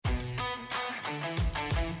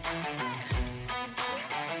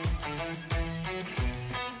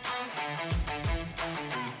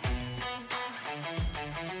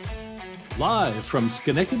Live from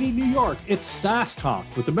Schenectady, New York, it's SaaS Talk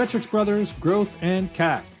with the Metrics Brothers, Growth and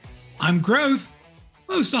CAC. I'm Growth,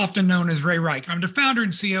 most often known as Ray Reich. I'm the founder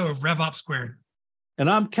and CEO of RevOps Squared. And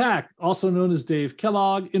I'm CAC, also known as Dave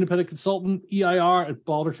Kellogg, independent consultant, EIR at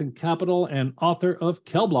Balderton Capital, and author of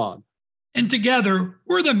Kellblog. And together,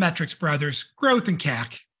 we're the Metrics Brothers, Growth and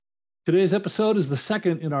CAC. Today's episode is the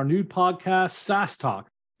second in our new podcast, SaaS Talk.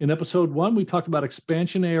 In episode 1, we talked about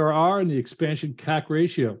expansion ARR and the expansion CAC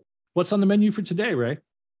ratio. What's on the menu for today, Ray?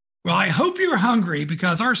 Well, I hope you're hungry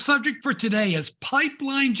because our subject for today is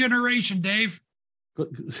pipeline generation, Dave.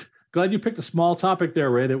 Glad you picked a small topic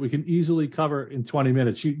there, Ray, that we can easily cover in 20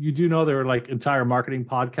 minutes. You do know there are like entire marketing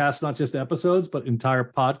podcasts, not just episodes, but entire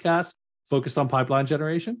podcasts focused on pipeline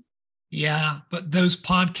generation? Yeah, but those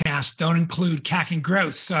podcasts don't include CAC and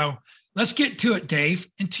growth. So let's get to it, Dave.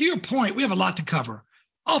 And to your point, we have a lot to cover.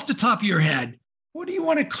 Off the top of your head, what do you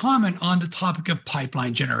want to comment on the topic of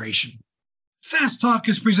pipeline generation? SaaS Talk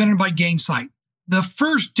is presented by Gainsight, the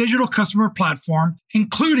first digital customer platform,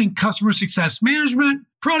 including customer success management,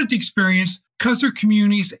 product experience, customer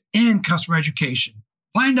communities, and customer education.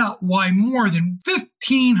 Find out why more than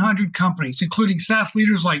 1,500 companies, including SaaS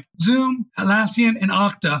leaders like Zoom, Atlassian, and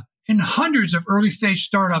Okta, and hundreds of early-stage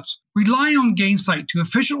startups rely on Gainsight to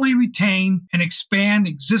efficiently retain and expand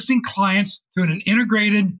existing clients through an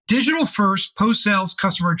integrated, digital-first post-sales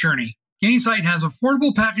customer journey. Gainsight has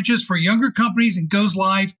affordable packages for younger companies and goes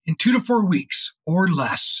live in 2 to 4 weeks or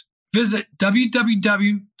less. Visit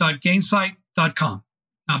www.gainsight.com.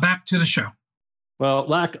 Now back to the show. Well,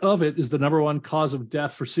 lack of it is the number one cause of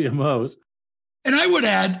death for CMOs. And I would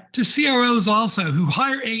add to CROs also who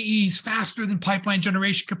hire AEs faster than pipeline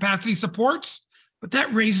generation capacity supports. But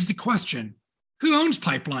that raises the question, who owns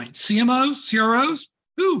pipeline? CMOs, CROs,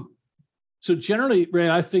 who? So generally, Ray,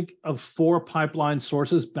 I think of 4 pipeline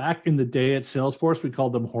sources. Back in the day at Salesforce, we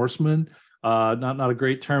called them horsemen. Not a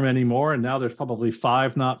great term anymore. And now there's probably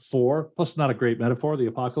 5, not 4. Plus, not a great metaphor, the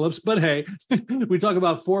apocalypse. But hey, we talk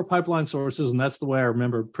about 4 pipeline sources, and that's the way I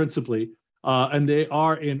remember principally. And they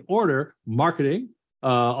are in order: marketing,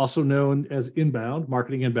 also known as inbound,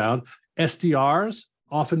 marketing inbound; SDRs,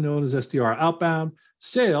 often known as SDR outbound;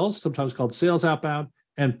 sales, sometimes called sales outbound;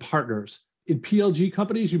 and partners. In PLG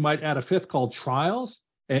companies, you might add a 5th called trials,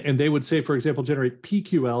 and they would say, for example, generate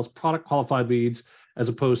PQLs, product qualified leads, as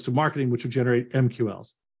opposed to marketing, which would generate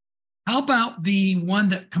MQLs. How about the one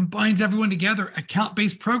that combines everyone together,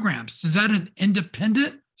 account-based programs? Is that an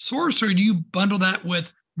independent source, or do you bundle that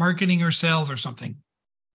with marketing or sales or something?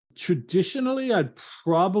 Traditionally, I'd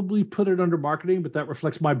probably put it under marketing, but that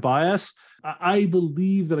reflects my bias. I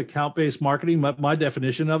believe that account-based marketing, my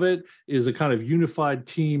definition of it, is a kind of unified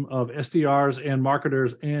team of SDRs and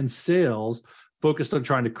marketers and sales focused on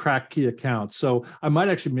trying to crack key accounts. So I might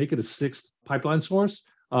actually make it a 6th pipeline source.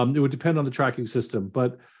 It would depend on the tracking system.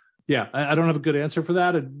 But yeah, I don't have a good answer for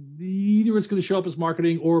that. Either it's going to show up as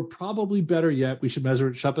marketing, or probably better yet, we should measure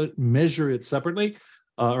it separately.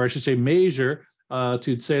 Or I should say measure,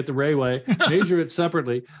 to say it the Ray way, measure it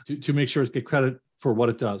separately to make sure it gets credit for what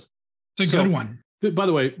it does. It's a good one. By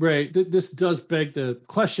the way, Ray, this does beg the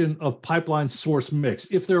question of pipeline source mix.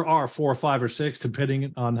 If there are 4 or 5 or 6,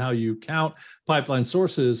 depending on how you count pipeline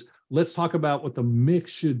sources, let's talk about what the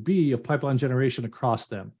mix should be of pipeline generation across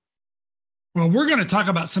them. Well, we're going to talk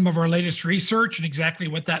about some of our latest research and exactly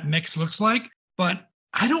what that mix looks like, but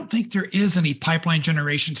I don't think there is any pipeline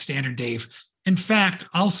generation standard, Dave. In fact,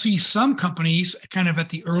 I'll see some companies kind of at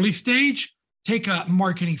the early stage take a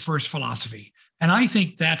marketing first philosophy. And I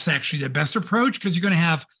think that's actually the best approach, because you're going to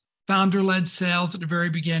have founder-led sales at the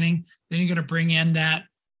very beginning. Then you're going to bring in that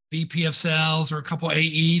VP of sales or a couple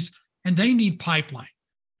AEs, and they need pipeline.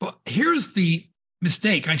 But here's the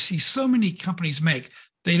mistake I see so many companies make.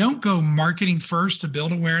 They don't go marketing first to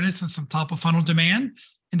build awareness and some top of funnel demand.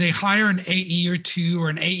 And they hire an AE or 2 or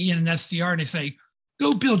an AE and an SDR, and they say,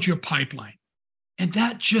 go build your pipeline. And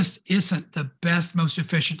that just isn't the best, most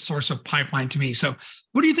efficient source of pipeline to me. So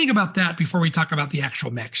what do you think about that before we talk about the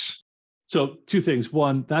actual mix? So 2 things.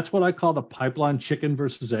 One, that's what I call the pipeline chicken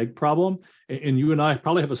versus egg problem. And you and I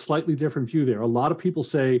probably have a slightly different view there. A lot of people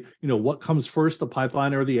say, what comes first, the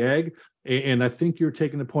pipeline or the egg? And I think you're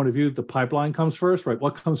taking the point of view that the pipeline comes first, right?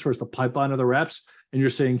 What comes first, the pipeline or the reps? And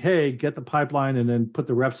you're saying, hey, get the pipeline and then put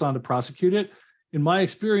the reps on to prosecute it. In my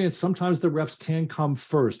experience, sometimes the reps can come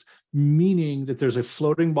first, meaning that there's a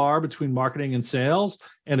floating bar between marketing and sales,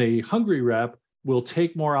 and a hungry rep will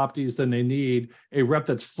take more opties than they need. A rep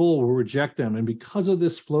that's full will reject them. And because of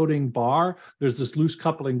this floating bar, there's this loose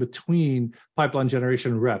coupling between pipeline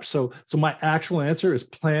generation and reps. So my actual answer is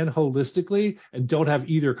plan holistically and don't have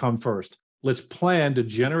either come first. Let's plan to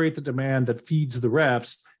generate the demand that feeds the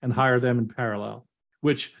reps and hire them in parallel,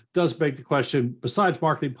 which does beg the question, besides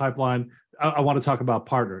marketing pipeline, I want to talk about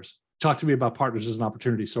partners. Talk to me about partners as an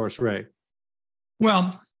opportunity source, Ray.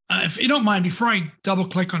 Well, if you don't mind, before I double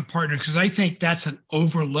click on partners, because I think that's an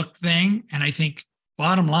overlooked thing. And I think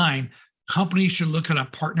bottom line, companies should look at a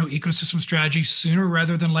partner ecosystem strategy sooner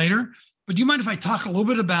rather than later. But do you mind if I talk a little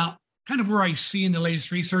bit about kind of where I see in the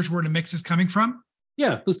latest research where the mix is coming from?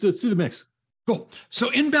 Yeah, let's do the mix. Cool. So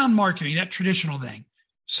inbound marketing, that traditional thing.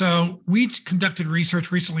 So we conducted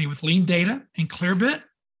research recently with Lean Data and Clearbit,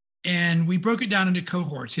 and we broke it down into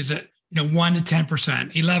cohorts. Is it 1 to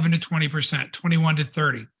 10%, 11 to 20%, 21 to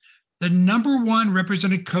 30? The number one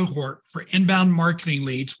represented cohort for inbound marketing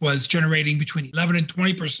leads was generating between 11 and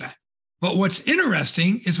 20%. But what's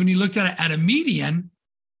interesting is when you looked at it at a median,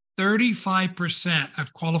 35%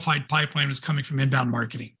 of qualified pipeline was coming from inbound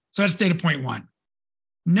marketing. So that's data point one.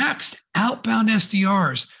 Next, outbound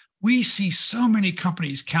SDRs. We see so many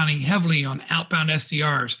companies counting heavily on outbound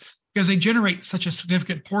SDRs because they generate such a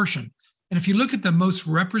significant portion. And if you look at the most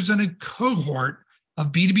represented cohort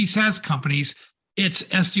of B2B SaaS companies, its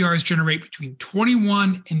SDRs generate between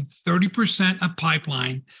 21 and 30% of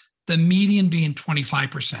pipeline, the median being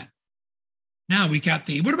 25%. Now we got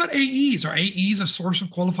what about AEs? Are AEs a source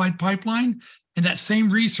of qualified pipeline? In that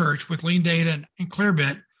same research with Lean Data and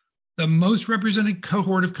Clearbit, the most represented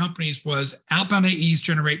cohort of companies was outbound AEs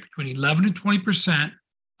generate between 11 and 20%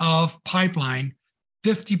 of pipeline.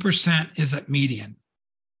 50% is at median.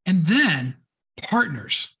 And then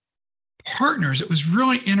partners, it was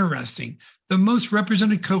really interesting. The most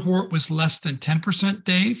represented cohort was less than 10%,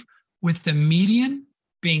 Dave, with the median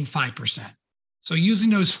being 5%. So using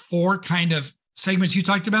those four kind of segments you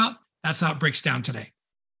talked about, that's how it breaks down today.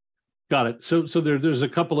 Got it. So there's a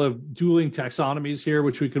couple of dueling taxonomies here,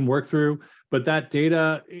 which we can work through, but that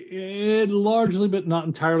data, it largely, but not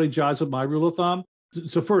entirely jives with my rule of thumb.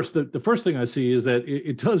 So first, the first thing I see is that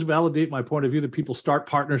it does validate my point of view that people start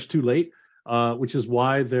partners too late, which is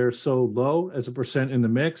why they're so low as a percent in the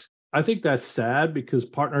mix. I think that's sad because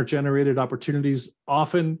partner-generated opportunities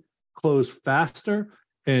often close faster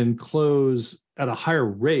and close at a higher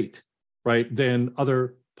rate, right, than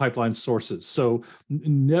other pipeline sources. So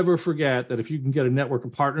never forget that if you can get a network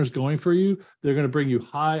of partners going for you, they're going to bring you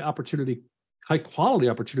high quality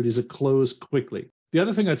opportunities that close quickly. The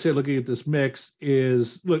other thing I'd say looking at this mix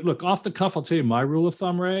is, look, off the cuff, I'll tell you my rule of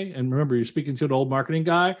thumb, Ray. And remember, you're speaking to an old marketing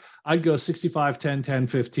guy. I'd go 65, 10, 10,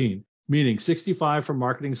 15, meaning 65 from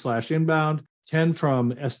marketing / inbound, 10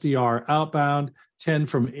 from SDR outbound, 10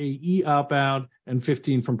 from AE outbound, and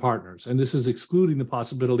 15 from partners. And this is excluding the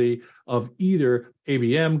possibility of either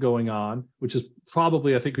ABM going on, which is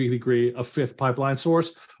probably, I think we could agree, a fifth pipeline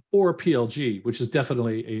source, or PLG, which is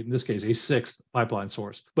definitely, in this case, a sixth pipeline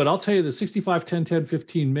source. But I'll tell you the 65, 10, 10,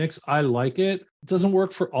 15 mix, I like it. It doesn't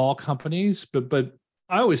work for all companies, but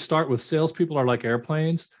I always start with salespeople are like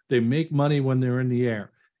airplanes. They make money when they're in the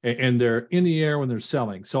air, and they're in the air when they're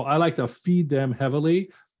selling. So I like to feed them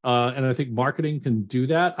heavily. And I think marketing can do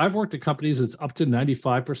that. I've worked at companies that's up to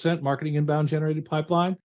 95% marketing inbound generated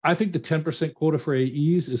pipeline. I think the 10% quota for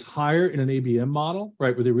AEs is higher in an ABM model,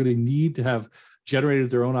 right, where they really need to have generated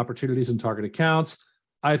their own opportunities and target accounts.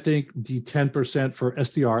 I think the 10% for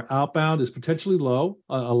SDR outbound is potentially low.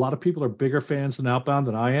 A lot of people are bigger fans than outbound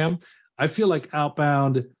than I am. I feel like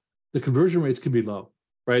outbound, the conversion rates can be low,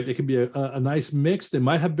 right? They can be a nice mix. They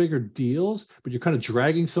might have bigger deals, but you're kind of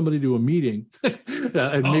dragging somebody to a meeting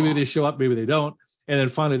and maybe they show up, maybe they don't. And then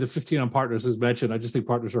finally, the 15 on partners, as mentioned, I just think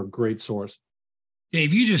partners are a great source.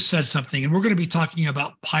 Dave, you just said something, and we're going to be talking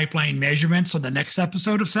about pipeline measurements on the next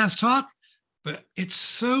episode of SaaS Talk. But it's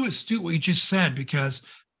so astute what you just said, because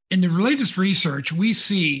in the latest research, we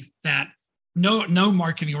see that no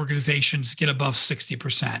marketing organizations get above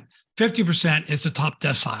 60%. 50% is the top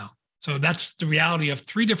decile. So that's the reality of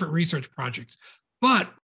 3 different research projects.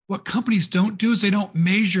 But what companies don't do is they don't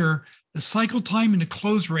measure the cycle time and the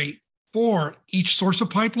close rate for each source of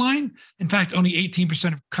pipeline. In fact, only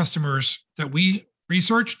 18% of customers that we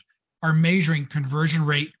researched are measuring conversion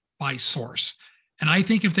rate by source. And I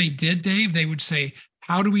think if they did, Dave, they would say,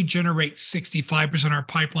 how do we generate 65% of our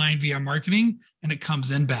pipeline via marketing? And it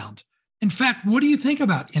comes inbound. In fact, what do you think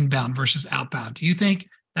about inbound versus outbound? Do you think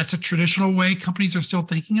that's a traditional way companies are still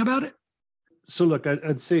thinking about it? So look,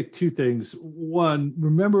 I'd say 2 things. One,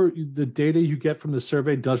 remember the data you get from the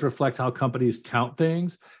survey does reflect how companies count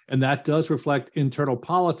things. And that does reflect internal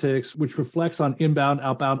politics, which reflects on inbound,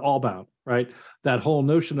 outbound, allbound, right? That whole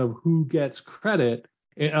notion of who gets credit.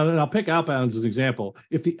 And I'll pick outbound as an example.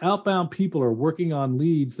 If the outbound people are working on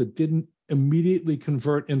leads that didn't immediately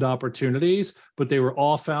convert into opportunities, but they were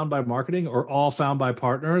all found by marketing or all found by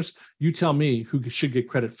partners, you tell me who should get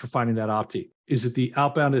credit for finding that opti. Is it the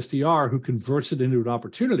outbound SDR who converts it into an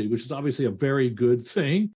opportunity, which is obviously a very good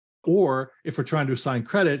thing? Or if we're trying to assign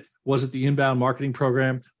credit, was it the inbound marketing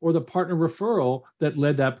program or the partner referral that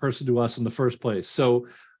led that person to us in the first place? So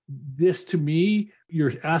this, to me,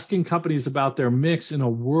 you're asking companies about their mix in a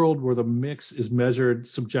world where the mix is measured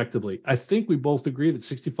subjectively. I think we both agree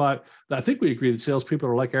that we agree that salespeople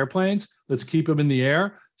are like airplanes. Let's keep them in the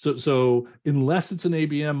air. So unless it's an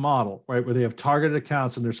ABM model, right, where they have targeted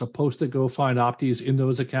accounts and they're supposed to go find optis in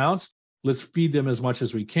those accounts, let's feed them as much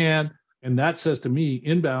as we can. And that says to me,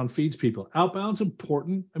 inbound feeds people. Outbound's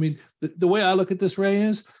important. I mean, the way I look at this, Ray,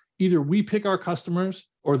 is either we pick our customers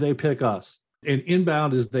or they pick us. And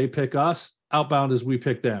inbound is they pick us, outbound is we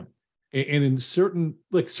pick them. And in certain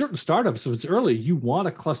startups, if it's early, you want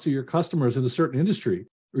to cluster your customers in a certain industry,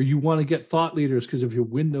 or you want to get thought leaders, because if you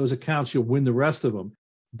win those accounts, you'll win the rest of them.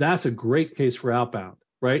 That's a great case for outbound,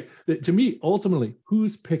 right? To me, ultimately,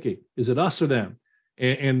 who's picking? Is it us or them?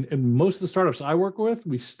 And most of the startups I work with,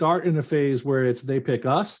 we start in a phase where it's they pick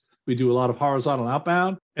us. We do a lot of horizontal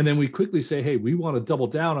outbound. And then we quickly say, hey, we want to double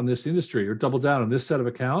down on this industry or double down on this set of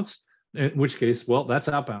accounts. In which case, well, that's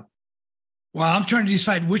outbound. Well, I'm trying to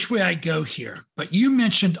decide which way I go here. But you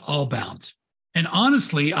mentioned allbound. And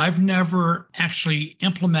honestly, I've never actually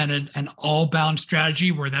implemented an allbound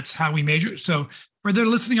strategy where that's how we measure it. So for the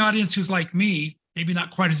listening audience who's like me, maybe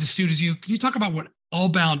not quite as astute as you, can you talk about what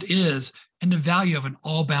allbound is and the value of an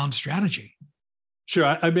allbound strategy? Sure.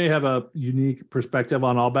 I may have a unique perspective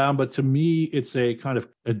on allbound, but to me, it's a kind of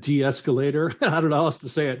a de-escalator. I don't know how else to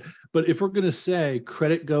say it. But if we're going to say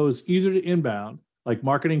credit goes either to inbound, like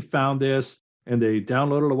marketing found this and they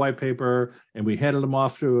downloaded a white paper and we handed them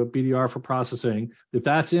off to a BDR for processing, if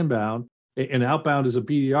that's inbound and outbound is a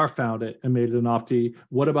BDR found it and made it an opti,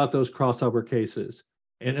 what about those crossover cases?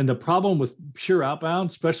 And the problem with pure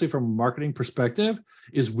outbound, especially from a marketing perspective,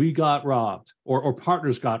 is we got robbed or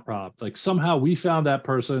partners got robbed. Like somehow we found that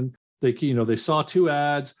person. They saw 2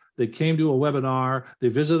 ads. They came to a webinar. They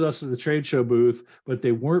visited us at the trade show booth, but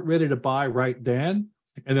they weren't ready to buy right then.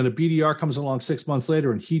 And then a BDR comes along 6 months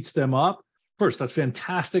later and heats them up. First, that's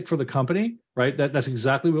fantastic for the company, right? That's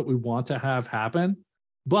exactly what we want to have happen.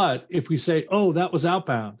 But if we say, oh, that was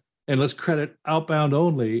outbound, and let's credit outbound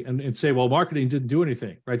only and say, well, marketing didn't do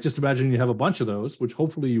anything, right? Just imagine you have a bunch of those, which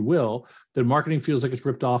hopefully you will, then marketing feels like it's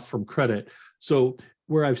ripped off from credit. So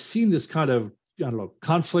where I've seen this kind of,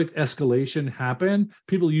 conflict escalation happen,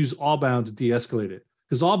 people use allbound to de-escalate it.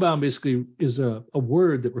 Because allbound basically is a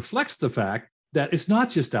word that reflects the fact that it's not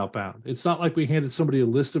just outbound. It's not like we handed somebody a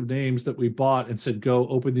list of names that we bought and said, go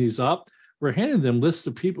open these up. We're handing them lists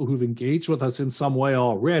of people who've engaged with us in some way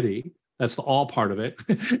already. That's the all part of it.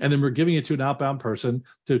 And then we're giving it to an outbound person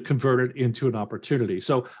to convert it into an opportunity.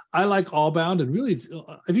 So I like allbound, and really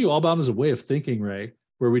I view allbound as a way of thinking, Ray,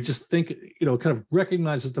 where we just think, kind of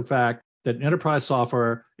recognizes the fact that in enterprise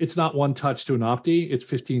software, it's not one touch to an opti, it's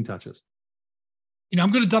 15 touches.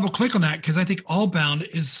 I'm going to double click on that because I think allbound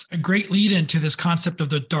is a great lead into this concept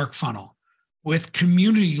of the dark funnel with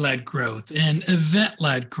community-led growth and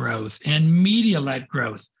event-led growth and media-led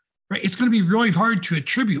growth. Right? It's going to be really hard to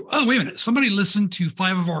attribute, oh, wait a minute, somebody listened to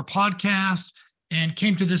 5 of our podcasts and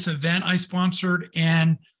came to this event I sponsored,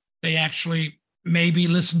 and they actually maybe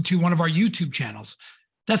listened to one of our YouTube channels.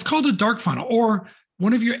 That's called a dark funnel. Or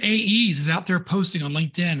one of your AEs is out there posting on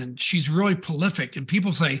LinkedIn, and she's really prolific, and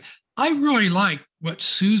people say, I really like what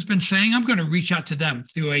Sue's been saying. I'm going to reach out to them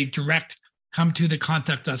through a direct come to the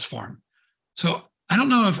contact us form. So I don't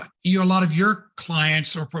know if a lot of your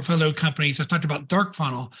clients or portfolio companies have talked about dark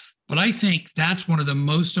funnel, but I think that's one of the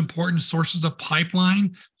most important sources of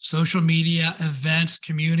pipeline, social media, events,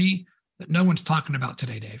 community that no one's talking about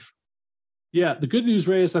today, Dave. Yeah, the good news,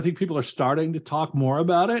 Ray, is I think people are starting to talk more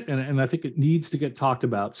about it, and I think it needs to get talked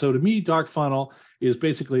about. So to me, dark funnel is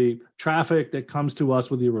basically traffic that comes to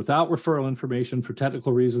us with either without referral information for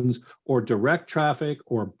technical reasons, or direct traffic,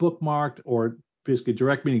 or bookmarked, or basically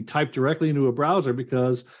direct, meaning typed directly into a browser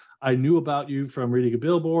because I knew about you from reading a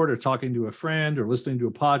billboard or talking to a friend or listening to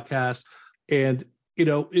a podcast. And,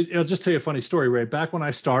 I'll just tell you a funny story, Ray. Back when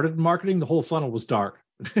I started marketing, the whole funnel was dark.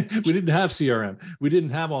 We didn't have CRM. We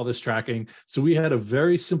didn't have all this tracking. So we had a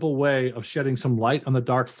very simple way of shedding some light on the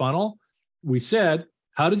dark funnel. We said,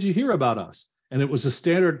 how did you hear about us? And it was a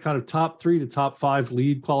standard kind of top 3 to top 5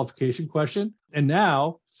 lead qualification question. And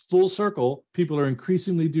now, full circle, people are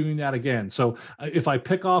increasingly doing that again. So if I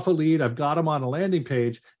pick off a lead, I've got them on a landing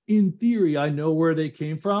page. In theory, I know where they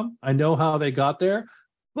came from. I know how they got there.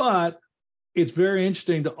 But it's very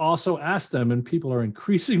interesting to also ask them, and people are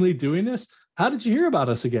increasingly doing this, how did you hear about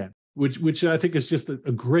us again? Which I think is just a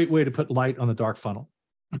great way to put light on the dark funnel.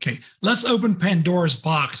 Okay, let's open Pandora's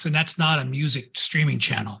box, and that's not a music streaming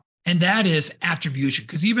channel. And that is attribution,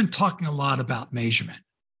 because you've been talking a lot about measurement.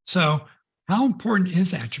 So how important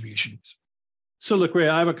is attribution? So look, Ray,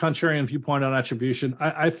 I have a contrarian viewpoint on attribution.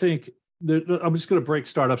 I think I'm just going to break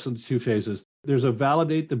startups into two phases. There's a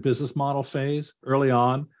validate the business model phase early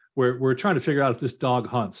on, where we're trying to figure out if this dog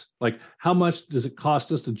hunts. Like, how much does it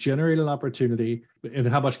cost us to generate an opportunity, and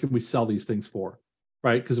how much can we sell these things for,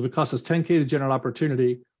 right? Because if it costs us $10K to generate an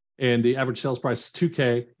opportunity and the average sales price is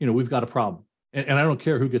 $2K, we've got a problem. And I don't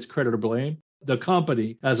care who gets credit or blame. The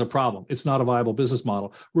company has a problem. It's not a viable business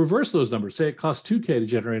model. Reverse those numbers. Say it costs $2K to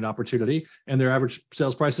generate an opportunity and their average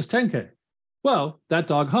sales price is $10K. Well, that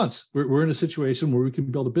dog hunts. We're in a situation where we can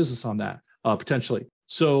build a business on that, potentially.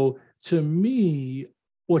 So to me,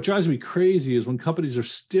 what drives me crazy is when companies are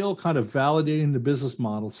still kind of validating the business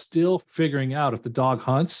model, still figuring out if the dog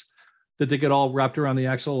hunts, that they get all wrapped around the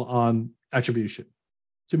axle on attribution.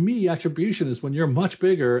 To me, attribution is when you're much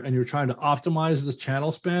bigger and you're trying to optimize the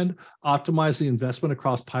channel spend, optimize the investment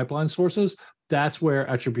across pipeline sources. That's where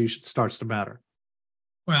attribution starts to matter.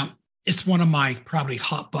 Well, it's one of my probably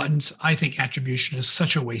hot buttons. I think attribution is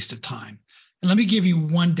such a waste of time. And let me give you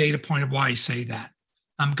one data point of why I say that.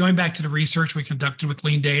 I'm going back to the research we conducted with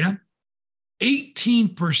Lean Data.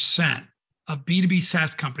 18% of B2B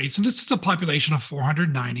SaaS companies, and this is a population of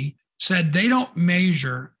 490, said they don't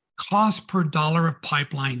measure cost per dollar of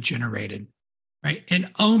pipeline generated, right?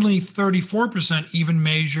 And only 34% even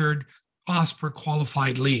measured cost per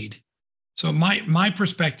qualified lead. So my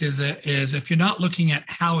perspective is if you're not looking at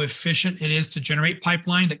how efficient it is to generate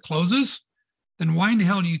pipeline that closes, then why in the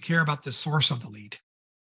hell do you care about the source of the lead?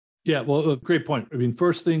 Yeah, well, great point. I mean,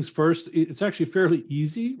 first things first, it's actually fairly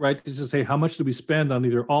easy, right? To just say, how much did we spend on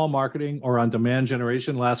either all marketing or on demand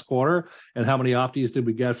generation last quarter, and how many opties did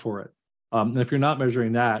we get for it? And if you're not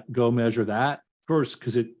measuring that, go measure that first,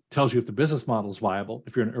 because it tells you if the business model is viable,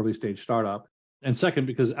 if you're an early stage startup. And second,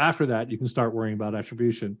 because after that, you can start worrying about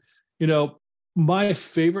attribution. My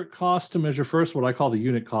favorite cost to measure first, what I call the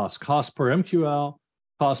unit cost per MQL,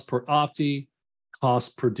 cost per opti,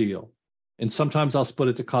 cost per deal. And sometimes I'll split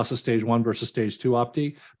it to cost of stage 1 versus stage 2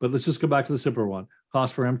 opti, but let's just go back to the simpler one.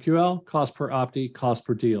 Cost per MQL, cost per opti, cost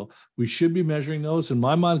per deal. We should be measuring those. In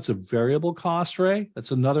my mind, it's a variable cost, Ray. That's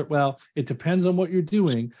another, it depends on what you're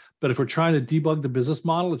doing, but if we're trying to debug the business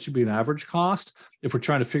model, it should be an average cost. If we're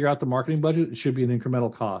trying to figure out the marketing budget, it should be an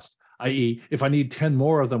incremental cost, i.e., if I need 10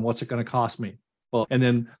 more of them, what's it going to cost me? Well, and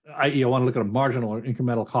then, i.e., I want to look at a marginal or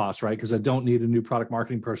incremental cost, right? Because I don't need a new product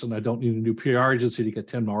marketing person. I don't need a new PR agency to get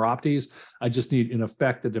 10 more opties. I just need, in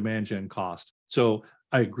effect, the demand gen cost. So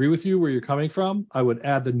I agree with you where you're coming from. I would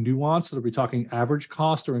add the nuance that we're talking average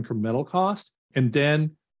cost or incremental cost. And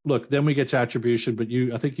then, then we get to attribution. But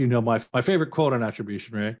I think my favorite quote on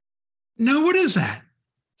attribution, Ray. No, what is that?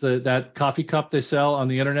 So that coffee cup they sell on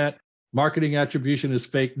the internet. Marketing attribution is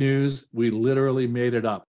fake news. We literally made it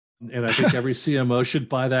up. And I think every CMO should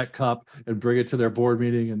buy that cup and bring it to their board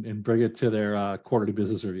meeting and bring it to their quarterly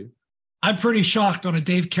business review. I'm pretty shocked on a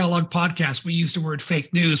Dave Kellogg podcast. We used the word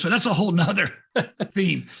fake news, but that's a whole nother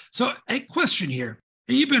theme. So a question here.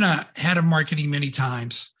 You've been a head of marketing many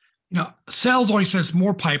times. Sales always says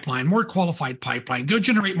more pipeline, more qualified pipeline, go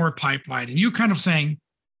generate more pipeline. And you kind of saying,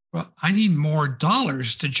 well, I need more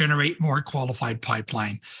dollars to generate more qualified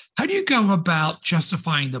pipeline. How do you go about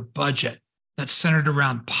justifying the budget that's centered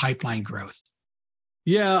around pipeline growth?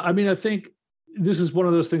 Yeah, I think this is one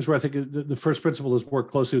of those things where I think the first principle is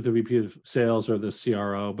work closely with the VP of sales or the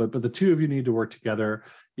CRO, but the two of you need to work together.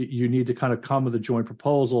 You need to kind of come with a joint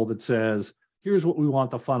proposal that says, here's what we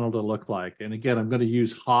want the funnel to look like. And again, I'm going to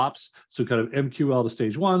use hops. So kind of MQL to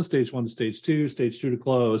stage 1 to stage 2 to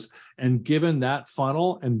close. And given that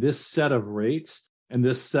funnel and this set of rates and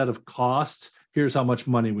this set of costs, here's how much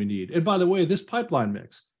money we need. And by the way, this pipeline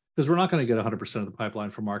mix, because we're not going to get 100% of the pipeline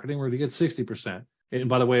for marketing. We're going to get 60%. And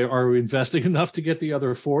by the way, are we investing enough to get the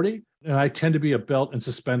other 40? And I tend to be a belt and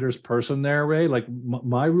suspenders person there, Ray. Like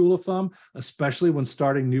my rule of thumb, especially when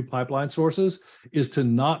starting new pipeline sources, is to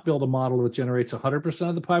not build a model that generates 100%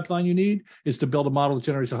 of the pipeline you need, is to build a model that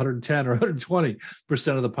generates 110 or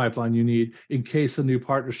 120% of the pipeline you need in case the new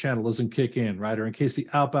partners channel doesn't kick in, right? Or in case the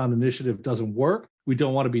outbound initiative doesn't work. We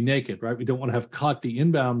don't want to be naked, right? We don't want to have caught the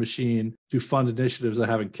inbound machine to fund initiatives that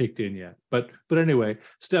haven't kicked in yet. But anyway,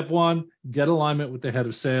 step 1, get alignment with the head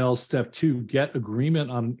of sales. Step 2, get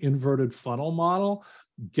agreement on an inverted funnel model.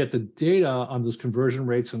 Get the data on those conversion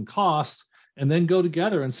rates and costs. and then go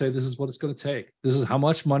together and say, this is what it's going to take. This is how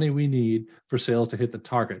much money we need for sales to hit the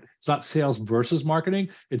target. It's not sales versus marketing.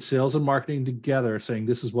 It's sales and marketing together saying,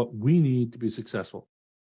 this is what we need to be successful.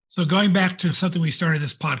 So going back to something we started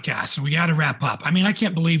this podcast, and we got to wrap up. I mean, I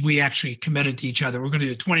can't believe we actually committed to each other. We're going to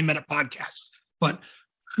do a 20-minute podcast, but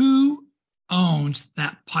who owns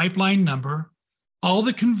that pipeline number, all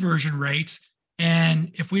the conversion rates?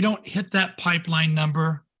 And if we don't hit that pipeline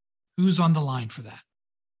number, who's on the line for that?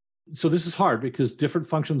 So this is hard because different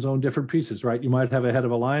functions own different pieces, right? You might have a head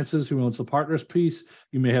of alliances who owns the partners piece.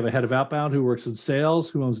 You may have a head of outbound who works in sales,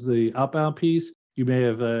 who owns the outbound piece. You may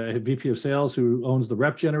have a VP of sales who owns the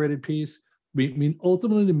rep generated piece. I mean,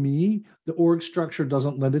 ultimately to me, the org structure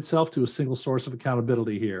doesn't lend itself to a single source of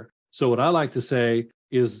accountability here. So what I like to say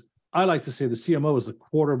is, the CMO is the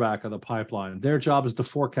quarterback of the pipeline. Their job is to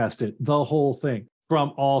forecast it, the whole thing,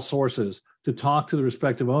 from all sources, to talk to the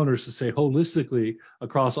respective owners to say holistically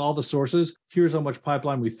across all the sources, here's how much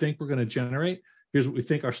pipeline we think we're going to generate. Here's what we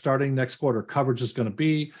think our starting next quarter coverage is going to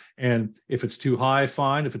be. And if it's too high,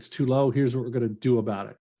 fine. If it's too low, here's what we're going to do about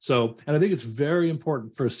it. So, and I think it's very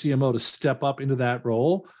important for a CMO to step up into that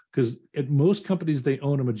role because at most companies, they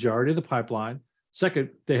own a majority of the pipeline. Second,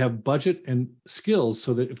 they have budget and skills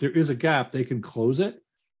so that if there is a gap, they can close it.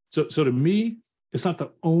 So to me, it's not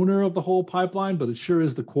the owner of the whole pipeline, but it sure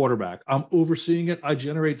is the quarterback. I'm overseeing it. I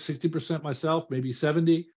generate 60% myself, maybe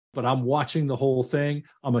 70%, but I'm watching the whole thing.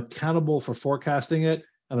 I'm accountable for forecasting it,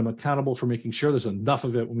 and I'm accountable for making sure there's enough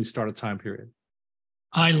of it when we start a time period.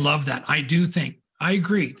 I love that. I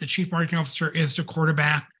agree. The chief marketing officer is the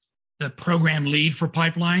quarterback, the program lead for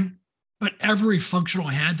pipeline, but every functional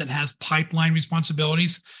head that has pipeline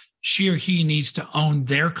responsibilities, she or he needs to own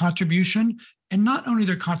their contribution, and not only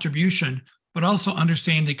their contribution, but also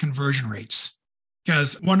understand the conversion rates.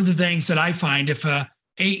 Because one of the things that I find, if a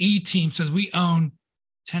AE team says we own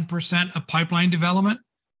 10% of pipeline development,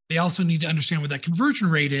 they also need to understand what that conversion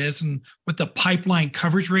rate is and what the pipeline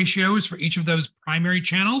coverage ratio is for each of those primary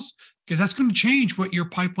channels, because that's going to change what your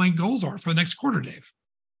pipeline goals are for the next quarter, Dave.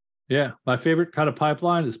 Yeah, my favorite kind of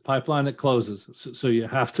pipeline is pipeline that closes. So you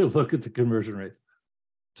have to look at the conversion rates.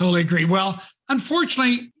 Totally agree. Well,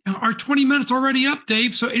 unfortunately, our 20 minutes already up,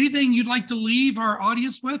 Dave. So anything you'd like to leave our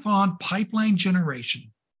audience with on pipeline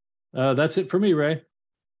generation? That's it for me, Ray.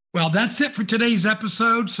 Well, that's it for today's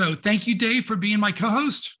episode. So thank you, Dave, for being my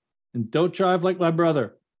co-host. And don't drive like my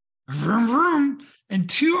brother. Vroom, vroom. And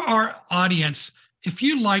to our audience, if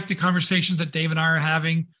you like the conversations that Dave and I are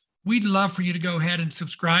having, we'd love for you to go ahead and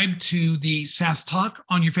subscribe to the SaaS Talk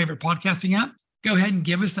on your favorite podcasting app. Go ahead and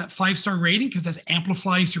give us that 5-star rating because that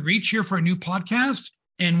amplifies the reach here for a new podcast.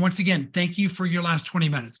 And once again, thank you for your last 20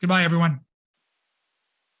 minutes. Goodbye, everyone.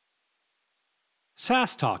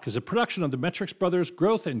 SaaS Talk is a production of the Metrics Brothers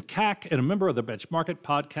Growth and CAC and a member of the Benchmark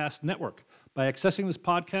Podcast Network. By accessing this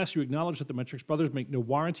podcast, you acknowledge that the Metrics Brothers make no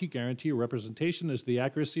warranty, guarantee, or representation as to the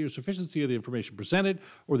accuracy or sufficiency of the information presented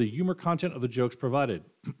or the humor content of the jokes provided.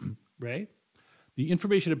 Ray? The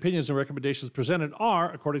information, opinions, and recommendations presented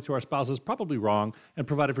are, according to our spouses, probably wrong and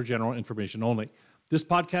provided for general information only. This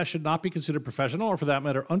podcast should not be considered professional or, for that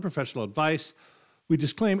matter, unprofessional advice. We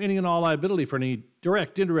disclaim any and all liability for any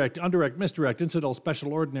direct, indirect, indirect, misdirect, incidental,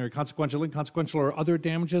 special, ordinary, consequential, inconsequential, or other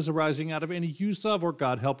damages arising out of any use of or,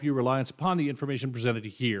 God help you, reliance upon the information presented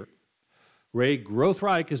here. Ray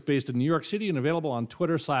Growthreich is based in New York City and available on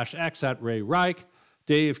Twitter/X at Ray Reich.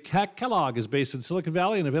 Dave Kellogg is based in Silicon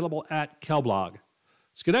Valley and available at Kellblog.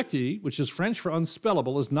 Schenectady, which is French for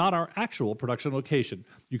unspellable, is not our actual production location.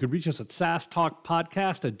 You can reach us at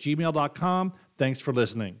saastalkpodcast@gmail.com. Thanks for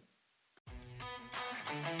listening.